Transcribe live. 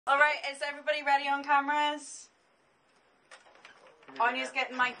Alright, is everybody ready on cameras? Anya's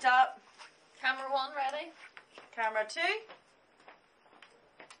getting mic'd up. Camera 1 ready? Camera 2.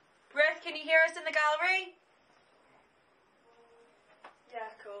 Ruth, can you hear us in the gallery? Yeah,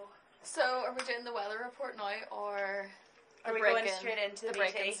 cool. So, are we doing the weather report now, or are we going straight into the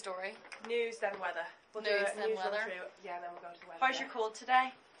break-in story? News, then weather. We'll do it, news weather. Yeah, then we'll go to the weather. How's your cold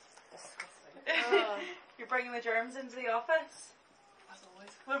today? Disgusting. Oh. You're bringing the germs into the office? As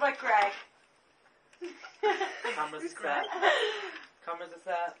always. What about Greg? Cameras are set. Cameras are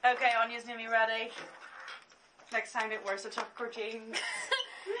set. Okay, Anya's nearly ready. Next time don't wear such awkward jeans.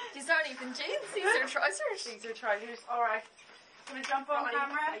 These aren't even jeans, these are trousers. These are trousers. Alright. Gonna jump on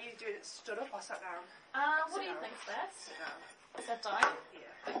camera? Are you doing it stood up or sat down? What do you think's best? Sit down. Sit down?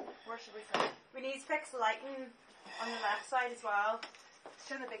 Yeah. Where should we sit? We need to fix lighting on the left side as well.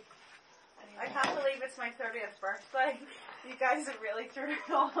 Sit in the big... I can't believe it's my 30th birthday. You guys have really threw it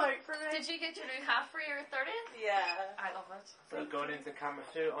all out for me. Did you get your new hat for your 30th? Yeah. I love it. So going into camera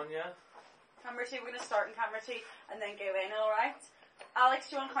 2, Anya. Camera 2, we're going to start in camera 2 and then go in, alright? Alex,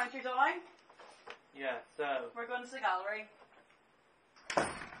 do you want to count her down? Yeah, so... We're going to the gallery.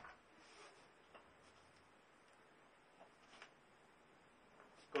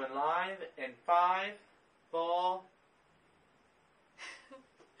 Going live in 5, 4...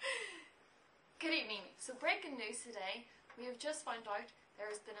 Good evening. So breaking news today, we have just found out there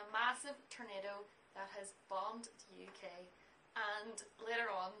has been a massive tornado that has bombed the UK, and later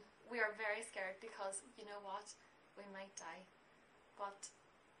on we are very scared because, you know what, we might die. But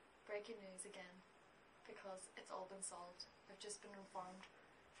breaking news again, because it's all been solved. I've just been informed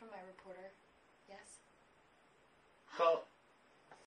from my reporter. Yes? So,